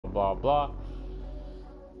blah blah.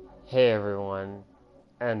 Hey everyone,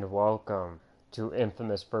 and welcome to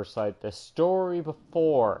Infamous First Light, the story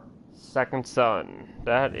before Second Son.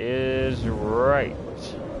 That is right.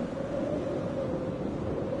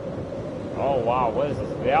 Oh wow, what is this?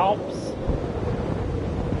 The Alps?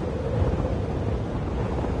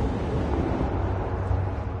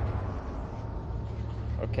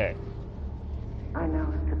 Okay. I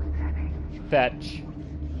know it's upsetting. Fetch.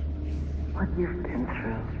 What you've been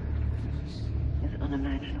through is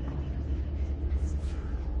unimaginable.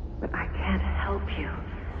 But I can't help you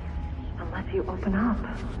unless you open up.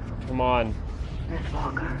 Come on. Miss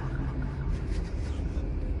Walker.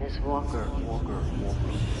 Miss Walker. Walker.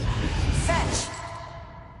 Fetch!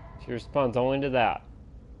 She responds only to that.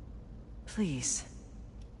 Please,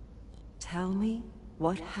 tell me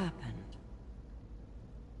what happened.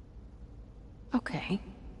 Okay.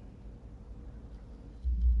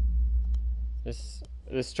 This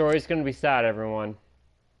story's gonna be sad, everyone.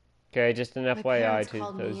 Okay, just an My FYI parents to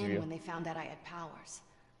called those me of in you. when they found out I had powers.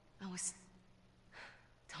 I was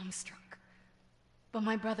dumbstruck. But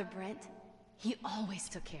my brother Brent, he always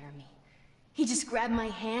took care of me. He just grabbed my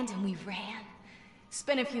hand and we ran.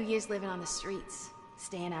 Spent a few years living on the streets,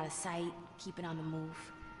 staying out of sight, keeping on the move.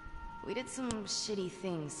 We did some shitty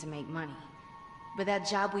things to make money. But that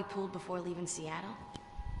job we pulled before leaving Seattle,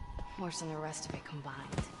 worse than the rest of it combined.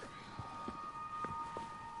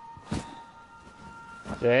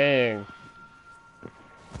 Dang.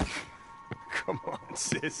 Come on,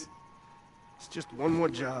 sis. It's just one more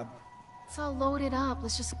job. It's all loaded up,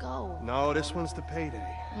 let's just go. No, this one's the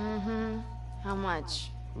payday. Mm-hmm. How much?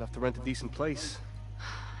 Enough to rent a decent place.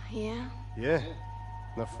 Yeah? Yeah.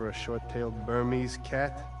 Enough for a short-tailed Burmese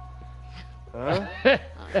cat. Huh?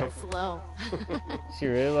 Slow. She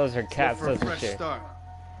really loves her cats, For a doesn't fresh she? start.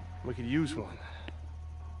 We could use one.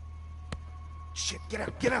 Shit, get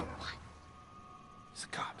out, get out! It's the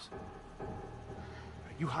cops.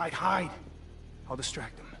 You hide. I'll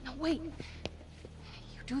distract them. No, wait. You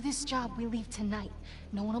do this job, we leave tonight.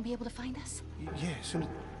 No one will be able to find us? Yeah, as soon as...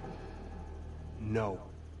 No.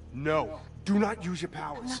 Do not use your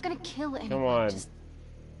powers. I'm not gonna kill anyone. Come on. Just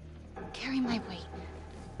carry my weight.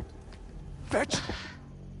 Fetch!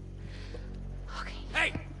 Okay.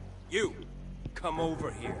 Hey! You! Come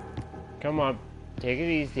over here. Come on. Take it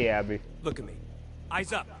easy, Abby. Look at me.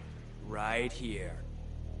 Eyes up. Right here.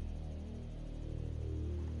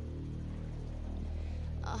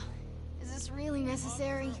 Is this really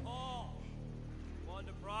necessary? On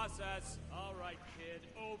to process. All right, kid.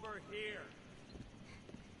 Over here.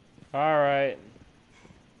 Alright.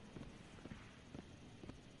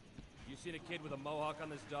 You seen a kid with a mohawk on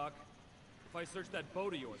this dock? If I search that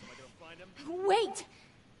boat of yours, am I gonna find him? Wait!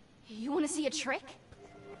 You wanna see a trick?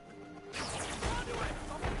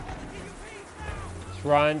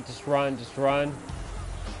 Just run.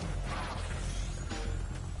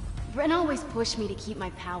 Brent always pushed me to keep my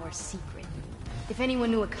powers secret. If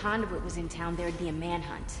anyone knew a conduit was in town, there'd be a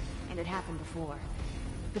manhunt. And it happened before.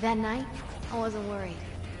 But that night, I wasn't worried.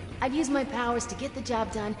 I'd use my powers to get the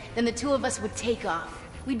job done, then the two of us would take off.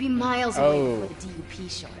 We'd be miles away before the DUP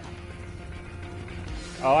showed up.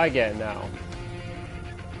 Oh, I get it now.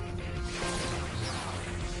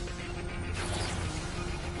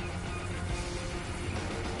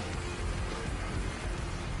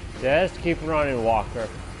 Just keep running, Walker.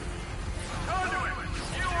 Conduit,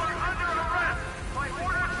 you are under arrest by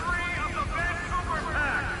Order 3 of the Vancouver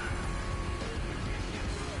Pact.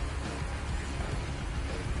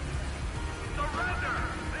 Surrender!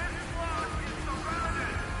 This block is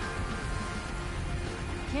surrounded!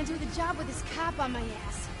 Can't do the job with this cop on my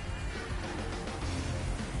ass.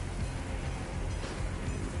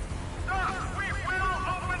 Stop! We will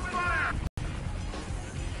open fire!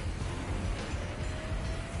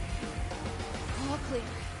 All clear.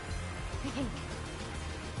 I think.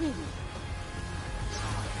 Maybe.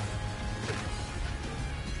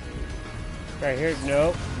 Right here,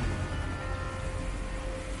 nope.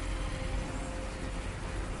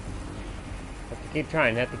 Have to keep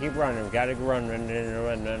trying, have to keep running. We gotta run.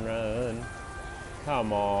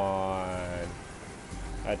 Come on.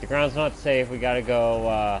 Alright, the ground's not safe. We gotta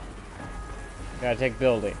go, gotta take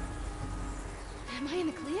building. Am I in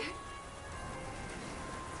the clear?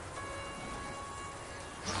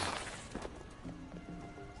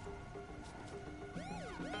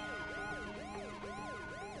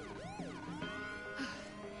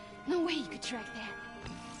 No way you could track that.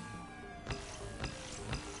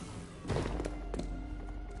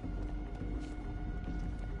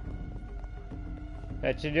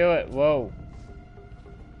 That should do it. Whoa.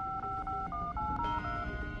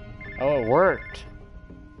 Oh, it worked.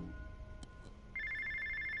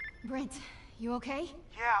 Brent, you okay?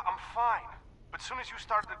 Yeah, I'm fine. But soon as you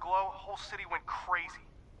started to glow, whole city went crazy.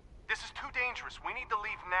 This is too dangerous. We need to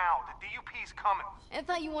leave now. The DUP's coming. I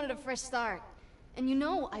thought you wanted a fresh start. And you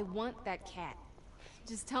know I want that cat.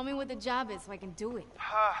 Just tell me what the job is so I can do it.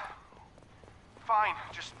 Fine,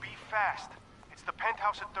 just be fast. It's the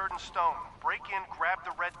penthouse at 3rd and Stone. Break in, grab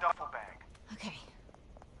the red duffel bag. Okay.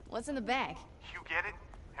 What's in the bag? You get it?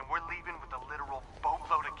 And we're leaving with a literal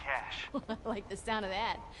boatload of cash. I like the sound of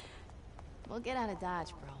that. We'll get out of Dodge,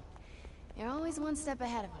 bro. You're always one step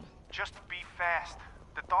ahead of them. Just be fast.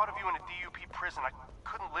 The thought of you in a DUP prison, I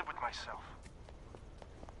couldn't live with myself.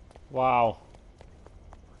 Wow.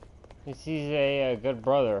 He's a good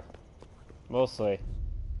brother. Mostly.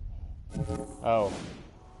 Oh.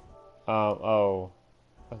 Oh.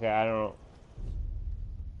 Okay, I don't...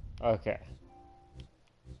 Okay.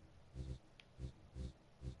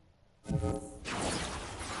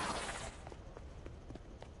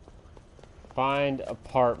 Find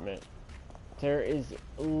apartment. There is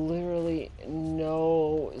literally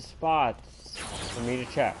no spots for me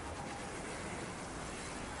to check.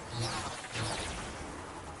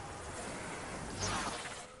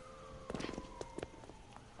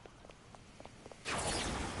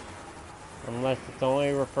 Unless it's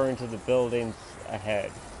only referring to the buildings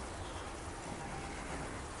ahead.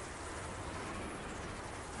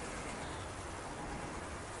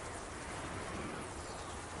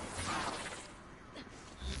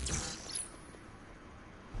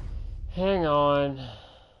 Hang on. There's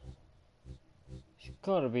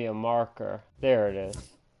gotta be a marker. There it is.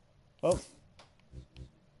 Oh.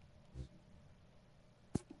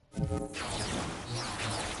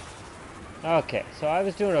 Okay, so I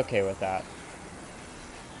was doing okay with that.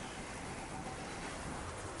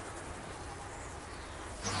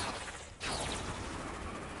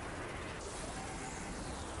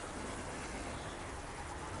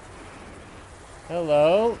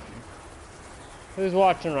 Hello? Who's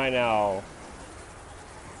watching right now?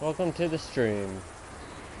 Welcome to the stream.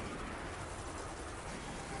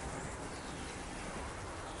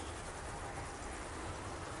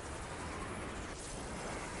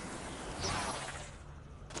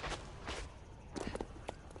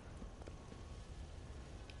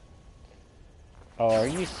 Oh, are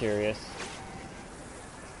you serious?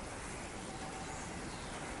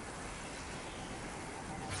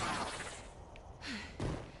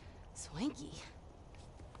 Swanky.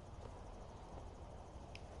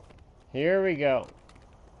 Here we go.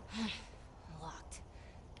 Locked.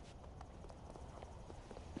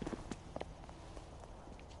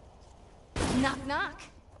 Knock, knock.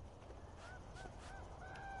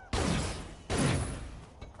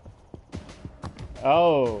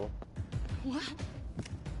 Oh. What?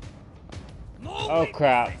 Oh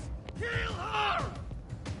crap. Kill her!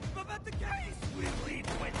 Prevent the case! We leave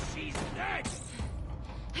when she's dead!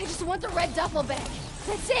 I just want the red duffel bag.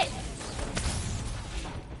 That's it.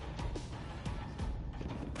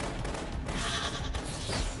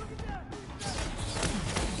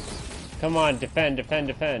 Come on, defend, defend,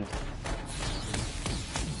 defend.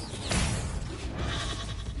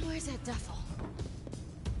 Where's that duffel?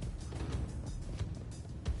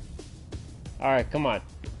 Alright, come on.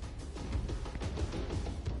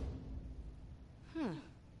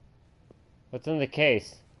 What's in the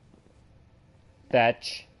case?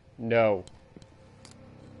 Fetch. No.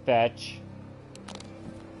 Fetch.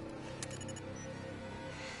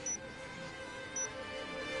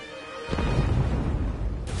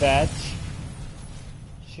 Fetch.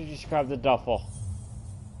 Should just grab the duffel.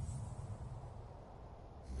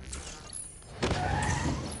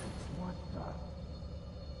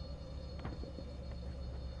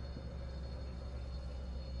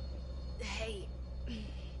 Hey.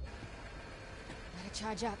 Gotta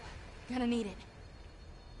charge up. Gonna need it.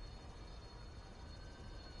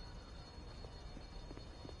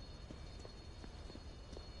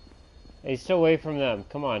 Hey, stay away from them.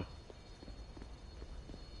 Come on.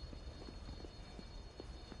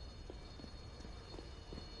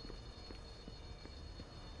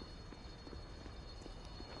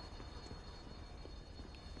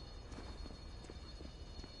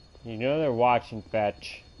 You know they're watching,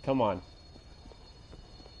 Fetch. Come on.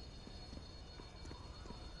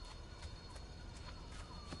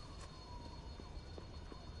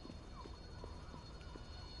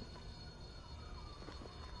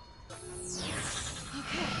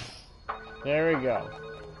 There we go.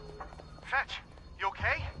 Fetch, you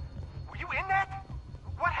okay? Were you in that?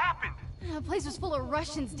 What happened? The place was full of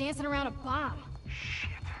Russians dancing around a bomb. Shit,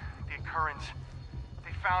 the occurrence.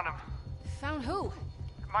 They found him. Found who?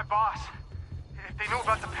 My boss. If they know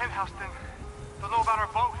about the penthouse, then they'll know about our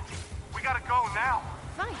boat. We gotta go now.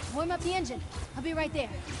 Fine. Warm up the engine. I'll be right there.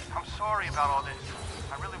 I'm sorry about all this.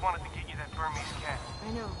 I really wanted to get you that Burmese cat.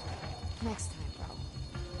 I know. Next time, bro.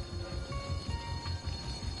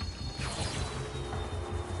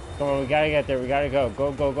 Come on, we gotta get there. We gotta go.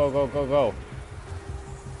 Go, go, go, go, go, go.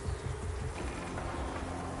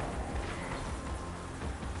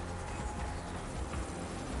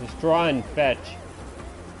 Just run, Fetch.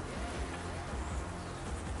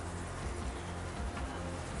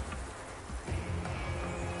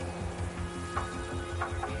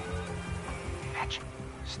 Fetch,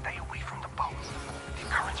 stay away from the boat. The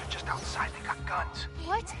currents are just outside. They got guns.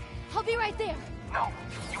 What? I'll be right there. No,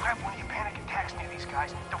 you have one of your panic attacks near these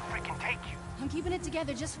guys, they'll freaking take you. I'm keeping it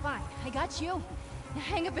together just fine. I got you. Now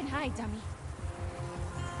hang up and hide, dummy.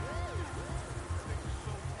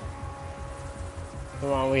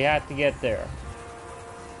 Come on, we have to get there.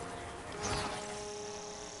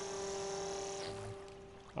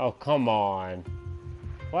 Oh, come on.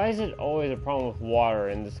 Why is it always a problem with water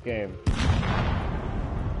in this game?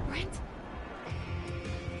 Brent?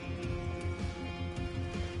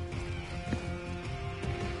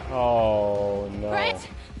 Oh, no. Brent!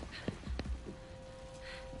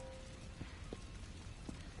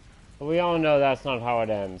 We all know that's not how it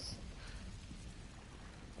ends.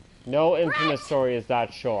 No infamous story is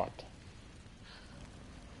that short.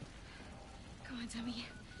 Come on, dummy.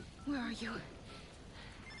 Where are you?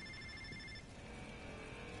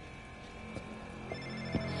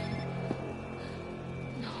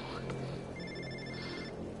 No.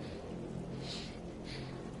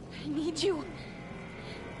 I need you.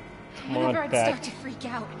 Come on, Whenever I'd Beth. start to freak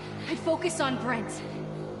out, I'd focus on Brent.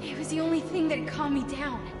 It was the only thing that'd calm me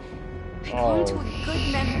down. I clung to a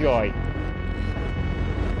good memory. Joy.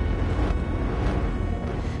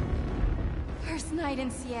 First night in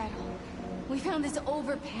Seattle, we found this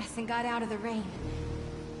overpass and got out of the rain.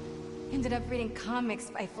 Ended up reading comics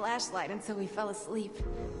by flashlight until we fell asleep.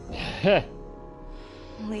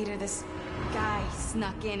 Later, this guy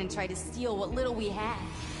snuck in and tried to steal what little we had.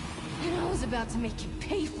 And I was about to make him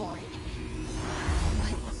pay for it.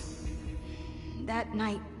 But that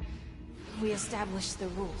night, we established the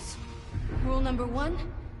rules. Rule number 1,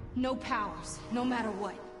 no powers, no matter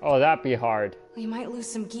what. Oh, that'd be hard. We might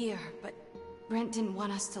lose some gear, but Brent didn't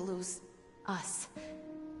want us to lose us.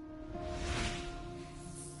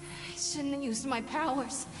 I shouldn't have used my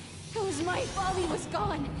powers. It was my fault he was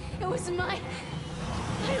gone. It was my...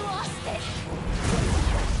 I lost it.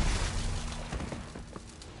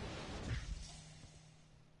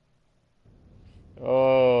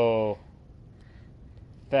 Oh.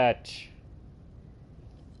 Fetch.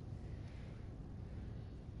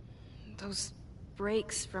 Those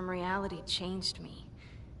breaks from reality changed me.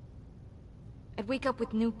 I'd wake up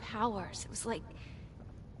with new powers. It was like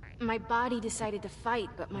my body decided to fight,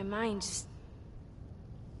 but my mind just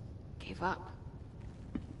gave up.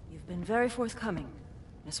 You've been very forthcoming,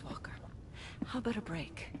 Miss Walker. How about a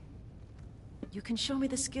break? You can show me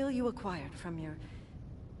the skill you acquired from your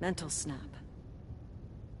mental snap.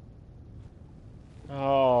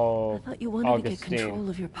 Oh. I thought you wanted to get Augustine. control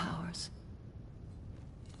of your powers.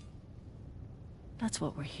 That's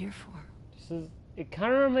what we're here for. It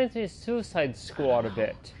kind of reminds me of Suicide Squad a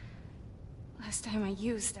bit. Last time I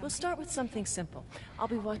used them. We'll start with something simple. I'll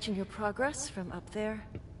be watching your progress from up there.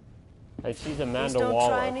 Like she's Please Amanda don't Waller.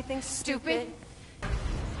 try anything stupid.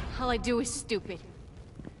 All I do is stupid.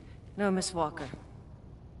 No, Miss Walker.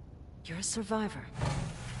 You're a survivor.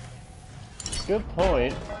 Good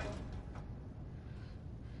point.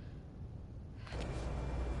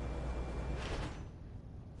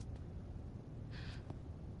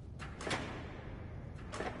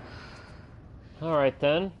 Alright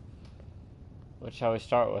then. What shall we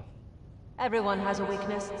start with? Everyone has a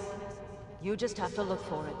weakness. You just have to look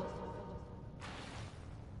for it.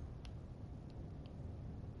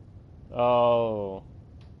 Oh.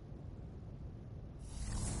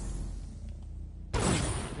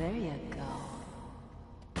 There you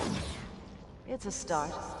go. It's a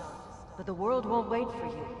start, but the world won't wait for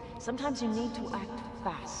you. Sometimes you need to act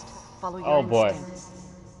fast. Follow your Oh boy. instincts.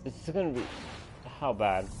 This is gonna be... How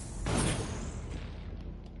bad?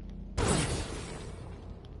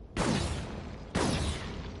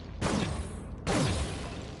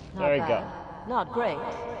 Not There we bad. go. Not great,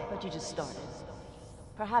 but you just started.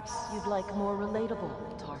 Perhaps you'd like more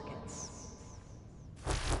relatable targets.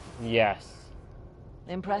 Yes.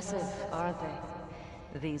 Impressive, aren't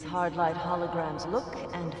they? These hard light holograms look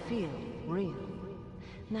and feel real.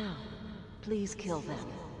 Now, please kill them.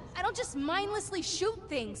 I don't just mindlessly shoot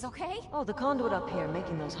things, okay? Oh, the conduit up here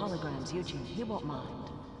making those holograms, Eugene, he won't mind.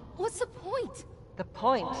 What's the point? The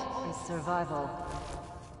point is survival.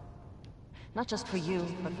 Not just for you,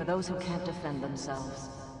 but for those who can't defend themselves.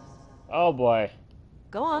 Oh boy.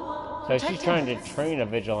 Go on. So Protect she's him. trying to train a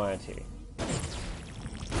vigilante.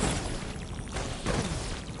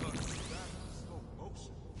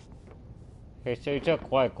 Okay, so he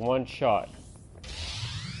took like one shot.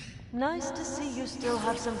 Nice to see you still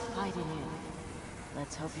have some fight in you.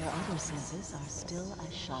 Let's hope your other senses are still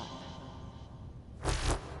as sharp.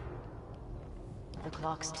 The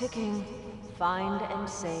clock's ticking. Find and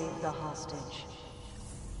save the hostage.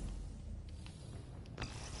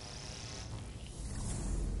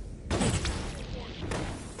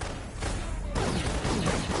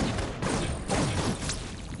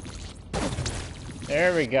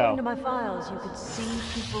 There we According to go. my files, you could see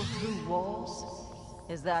people through walls.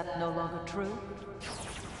 Is that no longer true?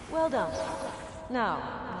 Well done. Now,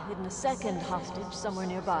 I've hidden a second hostage somewhere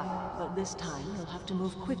nearby, but this time you'll have to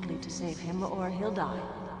move quickly to save him or he'll die.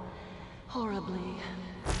 Horribly.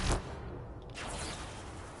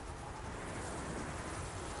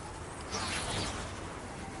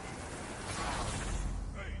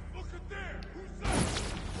 Hey, look at there! Who's that?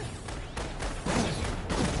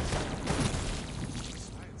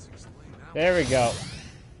 There we go.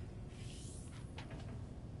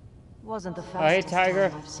 Wasn't the hey, fastest Tiger.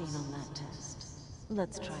 time I've seen on that test.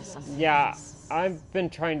 Let's try something Yeah, else. I've been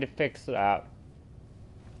trying to fix that.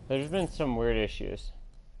 There's been some weird issues.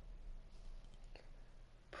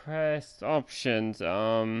 Press options,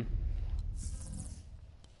 there's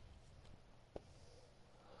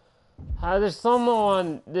some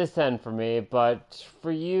on this end for me, but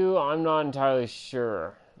for you, I'm not entirely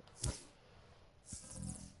sure.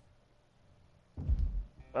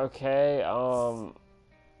 Okay,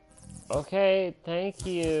 okay, thank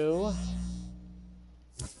you.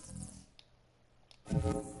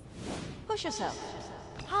 Push yourself.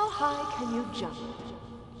 How high can you jump?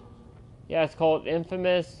 Yeah, it's called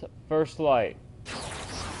InFamous First Light.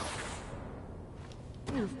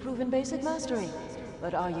 You've proven basic mastery.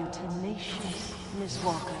 But are you tenacious, Miss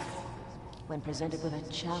Walker? When presented with a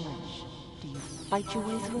challenge, do you fight your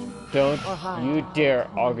way through? Don't Or hide? you dare,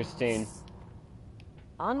 Augustine.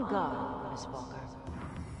 On guard, Miss Walker.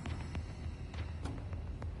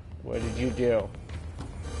 What did you do?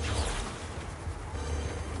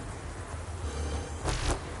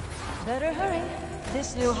 Better hurry.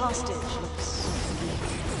 This new hostage looks severe.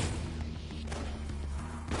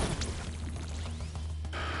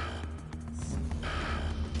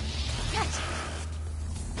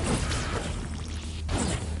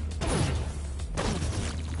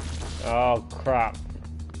 Oh, crap.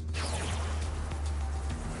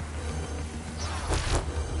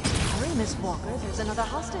 Hurry, Miss Walker. There's another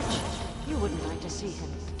hostage. You wouldn't like to see him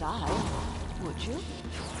die, would you?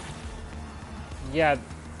 Yeah,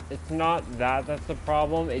 it's not that that's the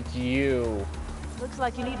problem, it's you. Looks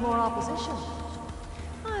like you need more opposition.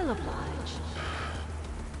 I'll oblige.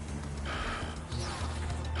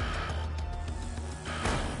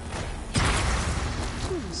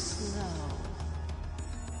 Too slow.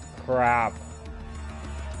 Crap.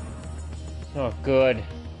 It's not good.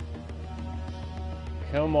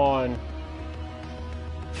 Come on.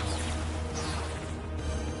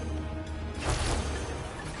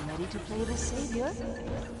 Ready to play the savior?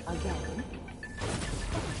 Again?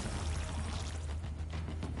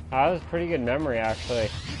 That was pretty good memory, actually. Okay,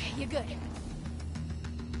 you're good.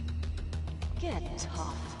 Get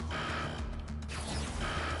hot.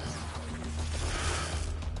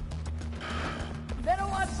 Better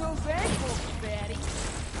watch those ankles, fatty.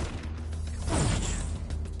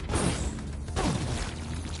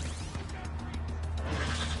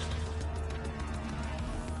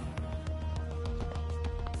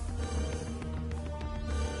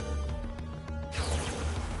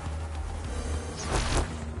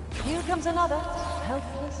 Here comes another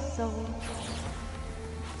helpless soul.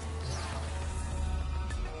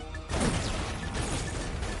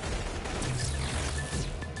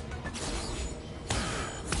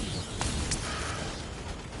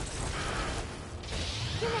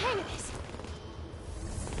 Get the hang of this.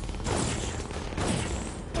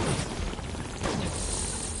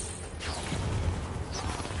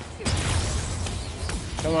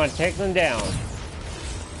 Come on, take them down.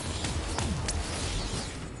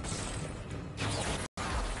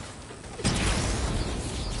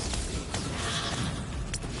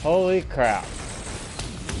 Holy crap.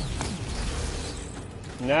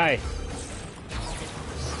 Nice.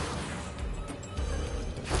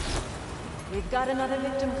 We've got another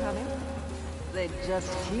victim coming. They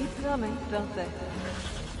just keep coming, don't they?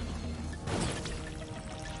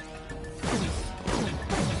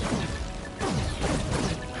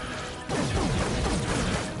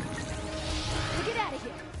 We'll get out of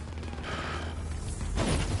here.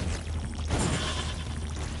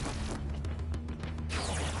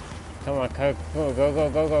 Come on, go, go, go,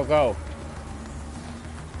 go, go, go.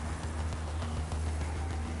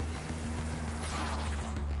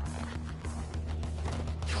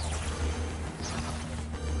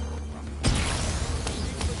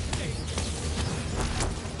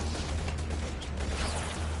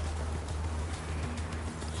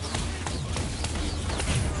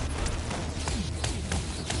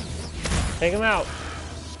 Take him out.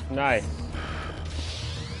 Nice.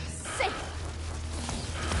 Safe.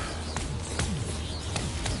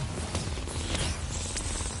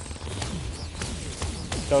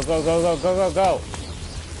 Go, go, go, go, go, go, go.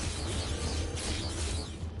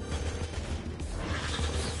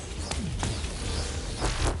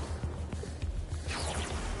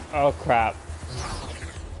 Oh, crap.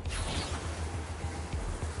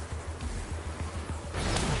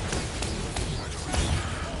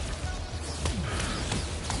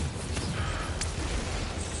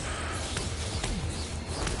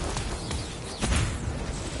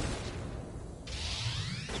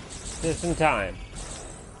 Just in time.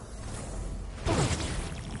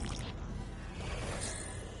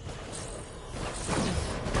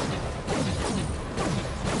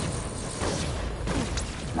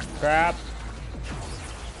 Crap.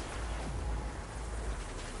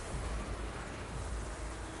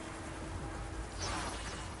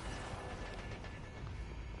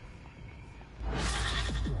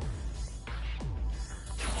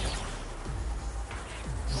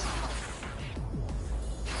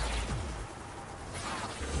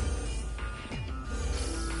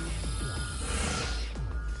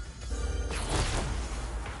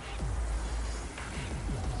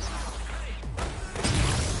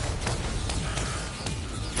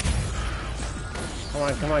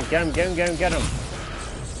 Come on, get him, get him, get him, get him.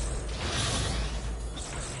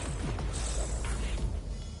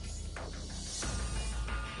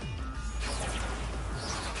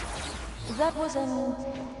 That was an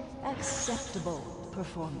acceptable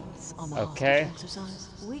performance on the Okay. hostage exercise.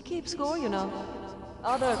 We keep score, you know.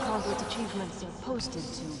 Other conduit achievements are posted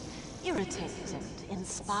to irritate and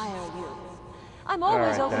inspire you. I'm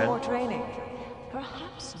always All right, open then. for training.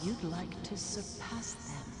 Perhaps you'd like to surpass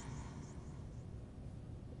them.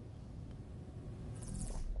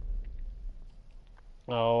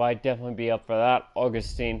 Oh, I'd definitely be up for that,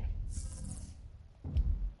 Augustine.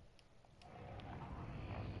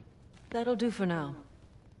 That'll do for now.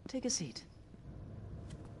 Take a seat.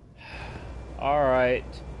 All right.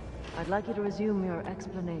 I'd like you to resume your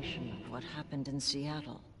explanation of what happened in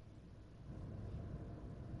Seattle.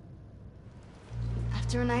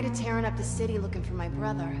 After a night of tearing up the city looking for my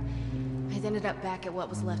brother, I ended up back at what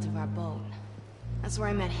was left of our boat. That's where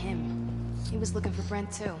I met him. He was looking for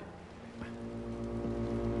Brent too.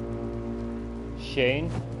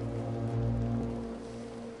 Shane?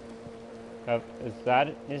 Is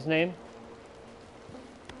that his name?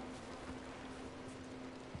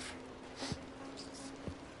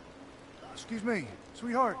 Excuse me,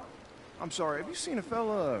 sweetheart. I'm sorry, have you seen a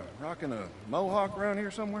fella rocking a mohawk around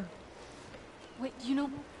here somewhere? Wait, do you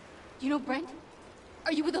know Brent?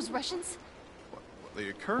 Are you with those Russians? What, the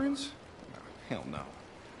occurrence? No, hell no.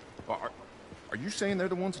 Are you saying they're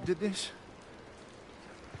the ones who did this?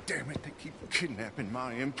 Damn it, they keep kidnapping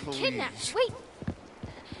my employees. Kidnap? Wait!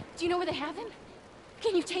 Do you know where they have him?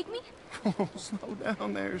 Can you take me? Oh, slow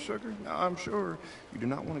down there, sugar. Now, I'm sure you do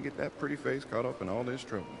not want to get that pretty face caught up in all this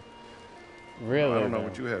trouble. Really? I don't know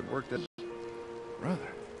what you had worked at. Brother.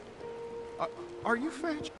 Are you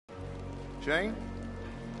fat? Shane?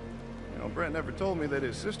 You know, Brent never told me that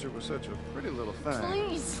his sister was such a pretty little thing.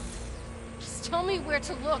 Please. Just tell me where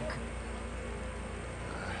to look.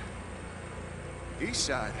 East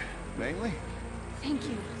side, mainly. Thank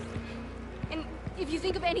you. And if you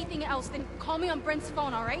think of anything else, then call me on Brent's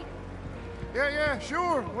phone, all right? Yeah,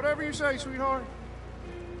 sure. Whatever you say, sweetheart.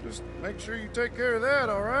 Just make sure you take care of that,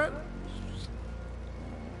 all right?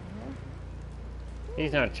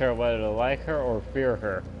 He's not sure whether to like her or fear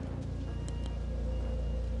her.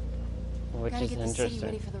 Which Gotta is get the city ready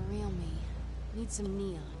interesting. for the real me. Need some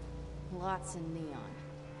neon. Lots of neon.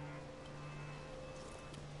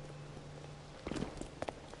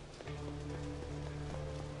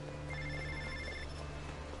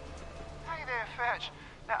 Hey there, Fetch.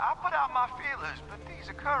 Now, I put out my feelers, but these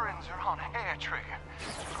occurrences are on a hair trigger.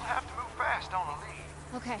 We'll have to move fast on a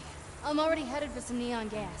lead. Okay, I'm already headed for some neon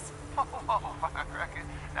gas. Oh, I reckon.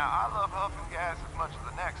 Now, I love huffing gas as much as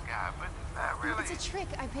the next guy, but that really... It's a trick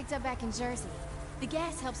I picked up back in Jersey. The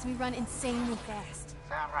gas helps me run insanely fast.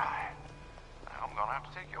 Sound right. Now, I'm gonna have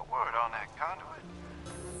to take your word on that conduit.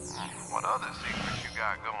 What other secrets you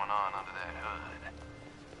got going on under that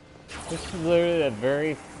hood? This is literally the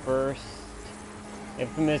very first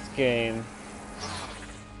Infamous game.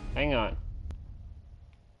 Hang on.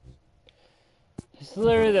 It's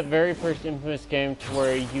literally the very first Infamous game to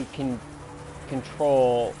where you can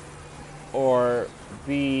control or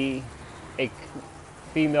be a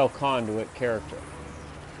female conduit character.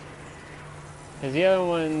 Because the other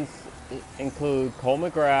ones include Cole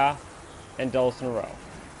McGrath and Dulcin Rowe.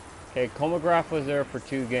 Okay, Cole McGrath was there for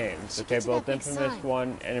 2 games. Okay, both Infamous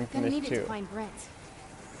 1 and Infamous 2.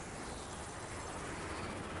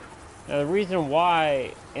 Now the reason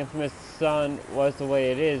why Infamous Son was the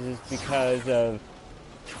way it is because of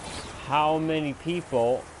how many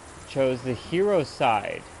people chose the hero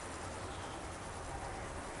side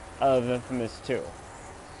of Infamous 2.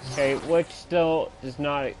 Okay, which still does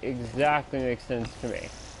not exactly make sense to me.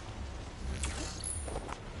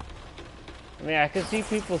 I mean, I could see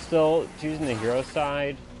people still choosing the hero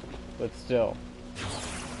side, but still.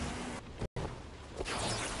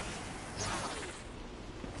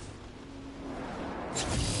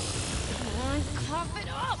 Cough it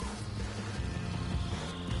up!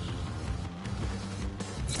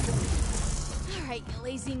 Alright, you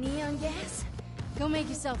lazy neon gas. Go make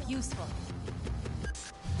yourself useful.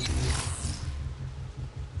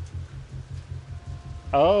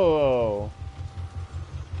 Oh.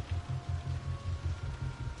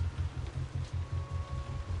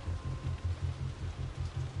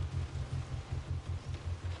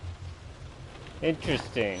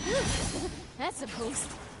 Interesting. That's a boost.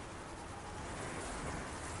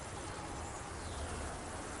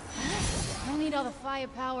 I need all the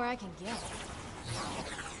firepower I can get.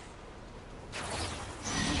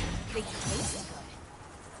 They taste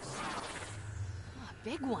good. Oh, a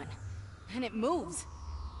big one. And it moves.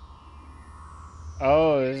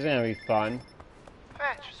 Oh, this is gonna be fun.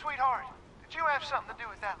 Fetch, sweetheart, did you have something to do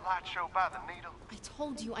with that light show by the needle? I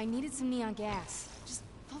told you I needed some neon gas. Just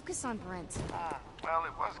focus on Brent. Well,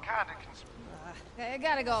 it was kind of I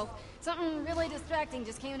gotta go. Something really distracting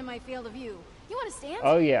just came into my field of view. You want to stand?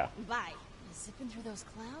 Oh, yeah. Bye. Zipping through those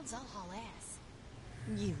clouds, I'll haul ass.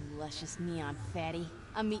 You luscious neon fatty.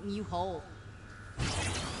 I'm meeting you whole.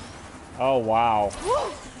 Oh, wow.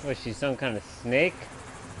 Woo! Was she some kind of snake?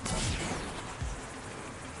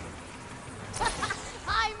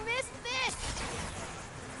 I missed this!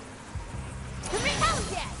 Hell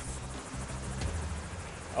yes!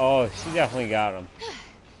 Oh, she definitely got him.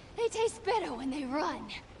 They taste better when they run.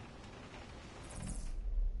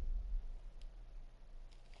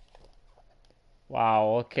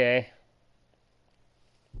 Wow, okay.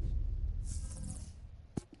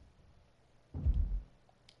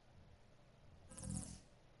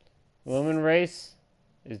 Lumen race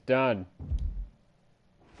is done.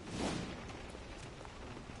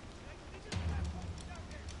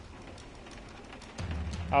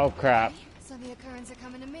 Oh crap. So the occurrence are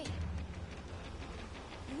coming to me.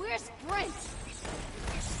 Where's Brent?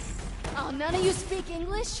 Oh, none of you speak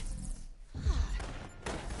English?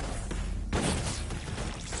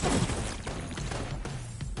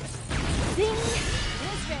 Ding!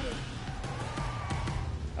 It's ready.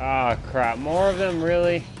 Ah, crap. More of them,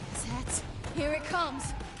 really? That's, here it comes.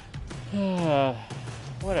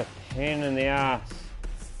 What a pain in the ass.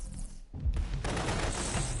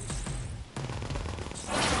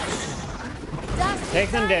 Take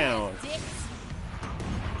them down.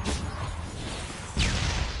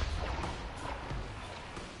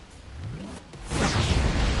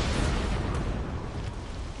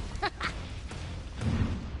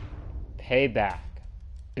 Payback,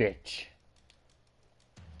 bitch.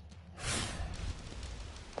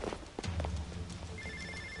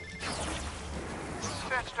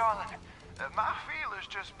 Fetch, darling. My feelers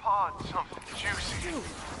just pawed something juicy.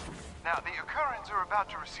 Now, the Occurrens are about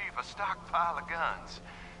to receive a stockpile of guns.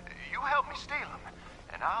 You help me steal them,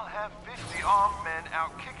 and I'll have 50 armed men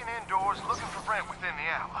out kicking indoors looking for Brent within the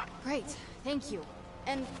hour. Great, thank you.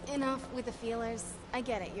 And enough with the feelers. I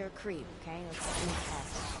get it, you're a creep, okay? Let's move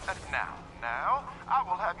past it. Now, I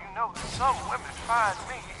will have you know that some women find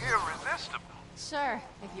me irresistible. Sure,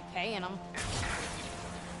 if you're paying them.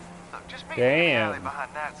 Look, just meet me in the alley Damn.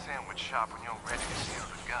 behind that sandwich shop when you're ready to steal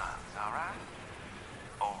the guns, all right?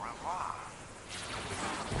 Au revoir.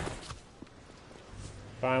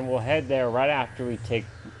 Fine, we'll head there right after we take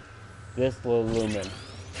this little lumen.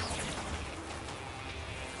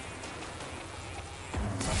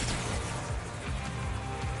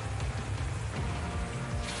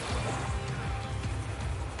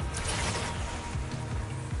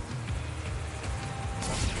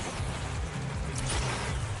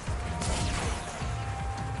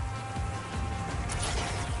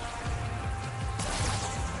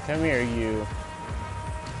 Come here, you.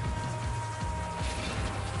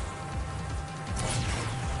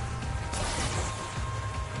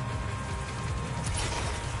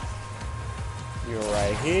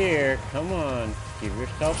 here. Come on. Give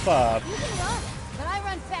yourself up. You can run, but I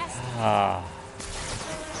run faster. Ah.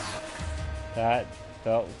 That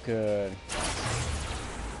felt good.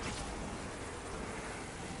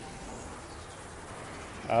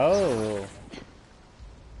 Oh.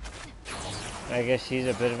 I guess she's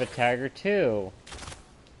a bit of a tagger too.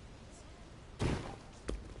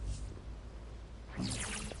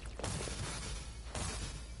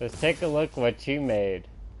 Let's take a look what she made.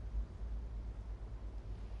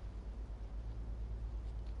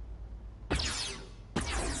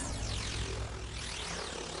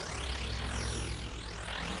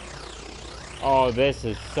 Oh, this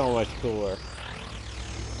is so much cooler.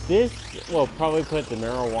 This will probably put the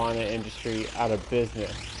marijuana industry out of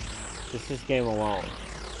business. Just this game alone.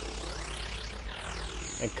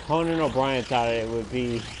 And Conan O'Brien thought it would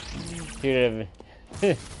be due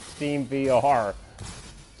to Steam VR.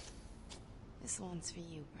 This one's for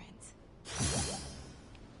you, Brent.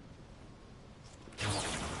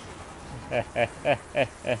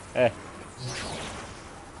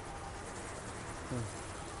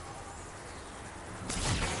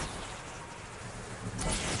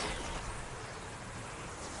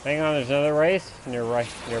 Hang on, there's another race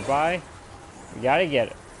nearby. We gotta get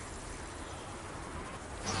it.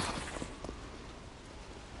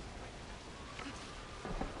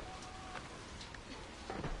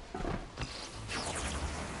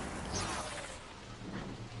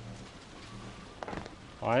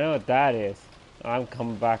 Oh, I know what that is. I'm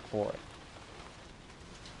coming back for it.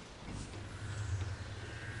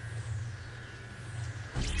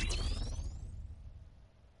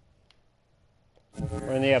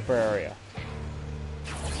 We're in the upper area.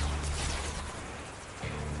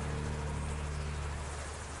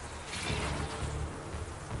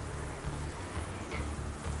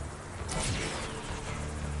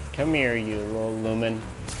 Come here, you little lumen.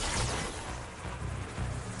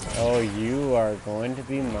 Oh, you are going to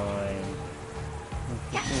be mine.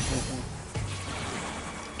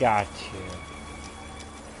 Got you.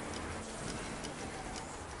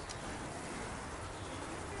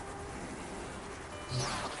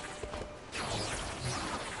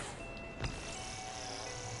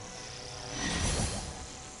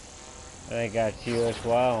 And I got you as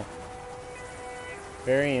well.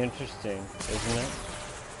 Very interesting, isn't it?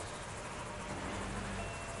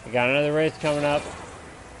 We got another race coming up.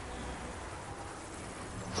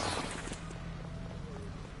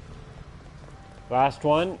 Last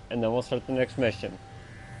one, and then we'll start the next mission.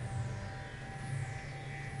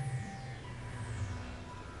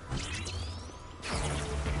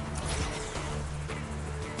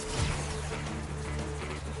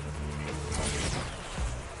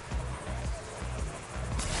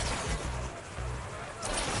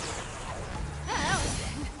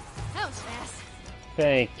 That was fast.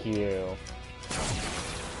 Thank you.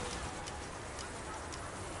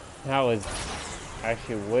 That was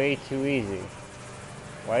actually way too easy.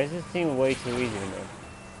 Why does this seem way too easy to me?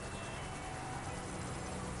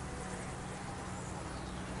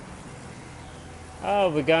 Oh,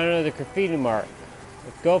 we got another graffiti mark.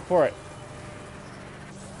 Let's go for it.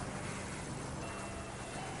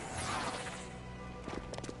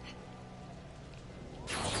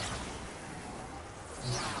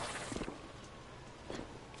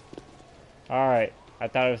 Alright, I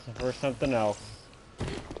thought it was for something else.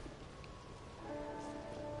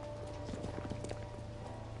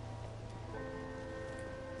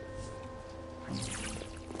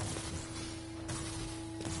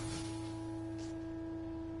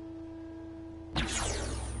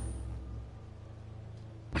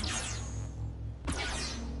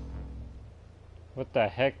 What the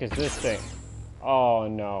heck is this thing? Oh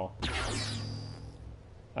no.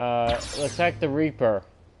 Let's hack the Reaper.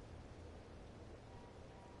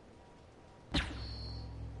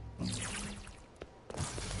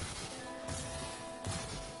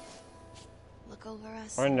 Look over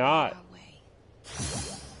us. Or not. Our way.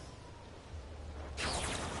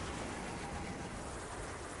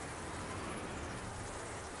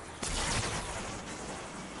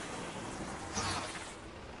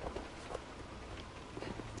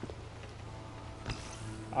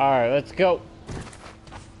 Alright, let's go.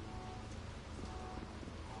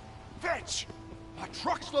 Fetch! My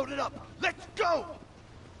truck's loaded up. Let's go!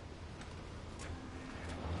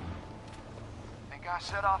 Think I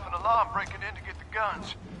set off an alarm breaking in to get the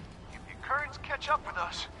guns. If the Currents catch up with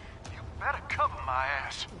us, you better cover my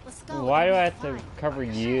ass. Let's go. Why do I It'll have be to fine. cover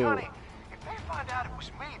See, you? honey, if they find out it was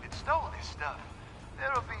me that stole this stuff,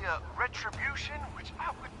 there'll be a retribution which I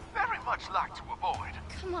would very much like to avoid.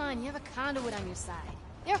 Come on, you have a conduit on your side.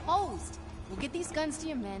 They're hosed. We'll get these guns to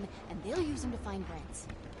your men, and they'll use them to find Brent.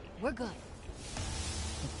 We're good.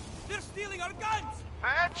 They're stealing our guns!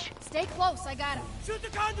 Fetch! Stay close, I got him. Shoot the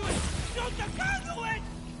conduit! Shoot the conduit!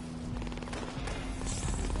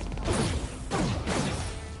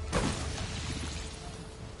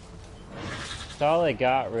 That's all they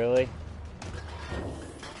got, really.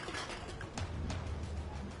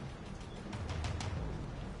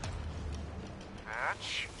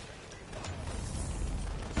 Fetch.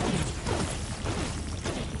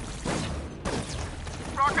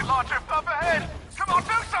 Rocket launcher up ahead! Come on, do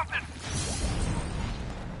something!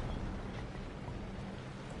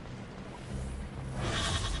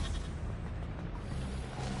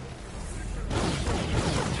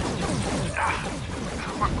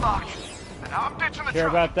 We're blocked. And I'm ditching the Sure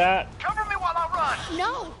truck. about that? Cover me while I run.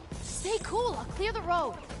 No! Stay cool, I'll clear the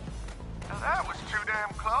road. Now that was too damn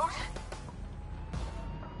close.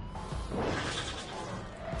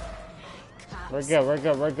 Cops. We're good, we're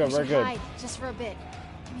good, we're good, We we're should good. hide, just for a bit.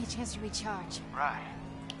 Give me a chance to recharge. Right.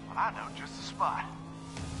 Well, I know just the spot.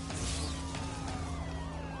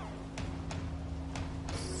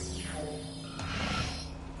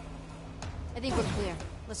 I think we're clear.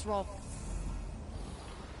 Let's roll.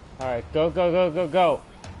 Alright, go, go, go, go, go.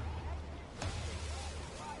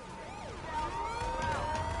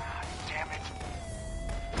 Damn it.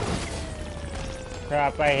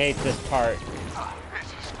 Crap, I hate this part. This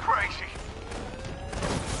is crazy.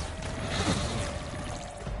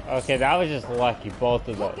 Okay, that was just lucky, both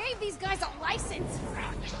of Who those. gave these guys a license?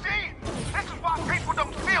 You see? This is why people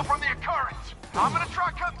don't steal from the occurrence. I'm gonna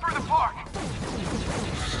try cutting through the park.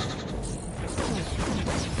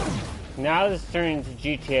 Now this is turning into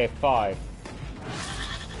GTA 5.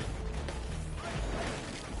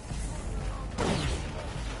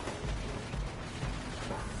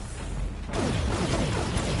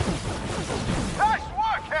 Nice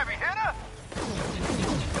work, heavy hitter.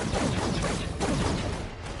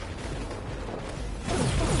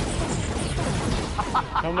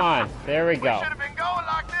 Come on, there we go. Should have been going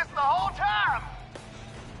like this the whole time.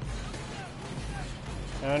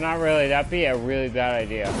 No, not really. That'd be a really bad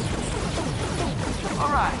idea. All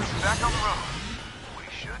right, back on the road. We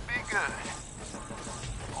should be good.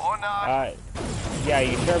 Or not. Yeah,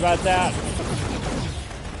 you sure about that?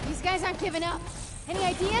 These guys aren't giving up. Any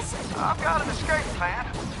ideas? I've got an escape plan.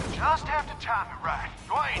 Just have to time it right.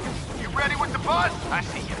 Dwayne, you ready with the bus? I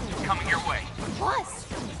see you. Coming your way. Plus,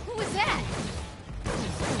 who was that?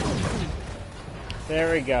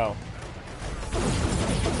 There we go.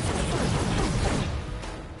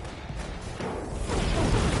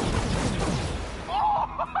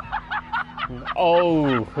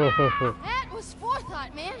 Oh. That was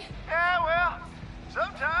forethought, man. Yeah, well,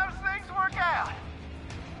 sometimes things work out.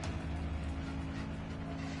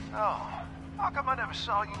 Oh, how come I never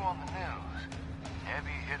saw you on the news? Heavy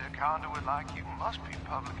hitter conduit like you must be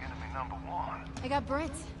public enemy number one. I got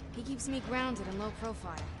Brent. He keeps me grounded and low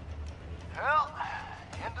profile. Well,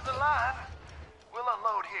 end of the line. We'll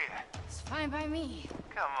unload here. It's fine by me.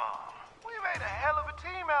 Come on. We made a hell of a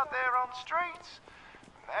team out there on the streets.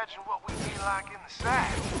 Imagine what we'd be like in the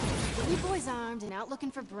sack. Get you boys armed and out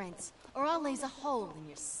looking for Brent, or I'll laze a hole in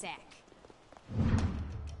your sack.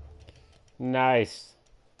 Nice.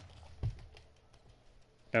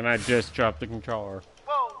 And I just dropped the controller.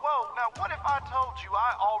 Whoa, whoa. Now, what if I told you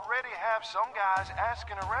I already have some guys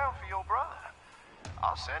asking around for your brother?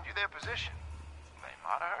 I'll send you their position. They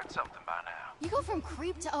might have heard something by now. You go from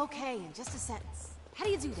creep to okay in just a sentence. How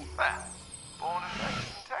do you do that? Well, born and raised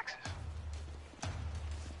in Texas.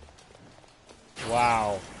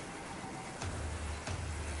 Wow.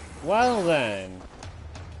 Well then.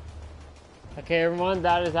 Okay everyone,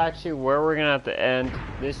 that is actually where we're gonna have to end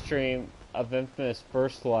this stream of Infamous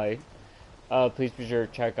First Light. Please be sure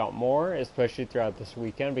to check out more, especially throughout this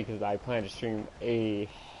weekend, because I plan to stream a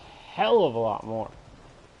hell of a lot more.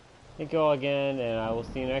 Thank you all again, and I will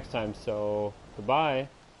see you next time, so goodbye.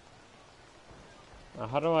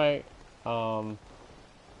 How do I,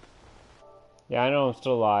 yeah, I know I'm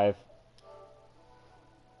still alive.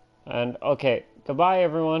 And, okay, goodbye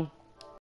everyone.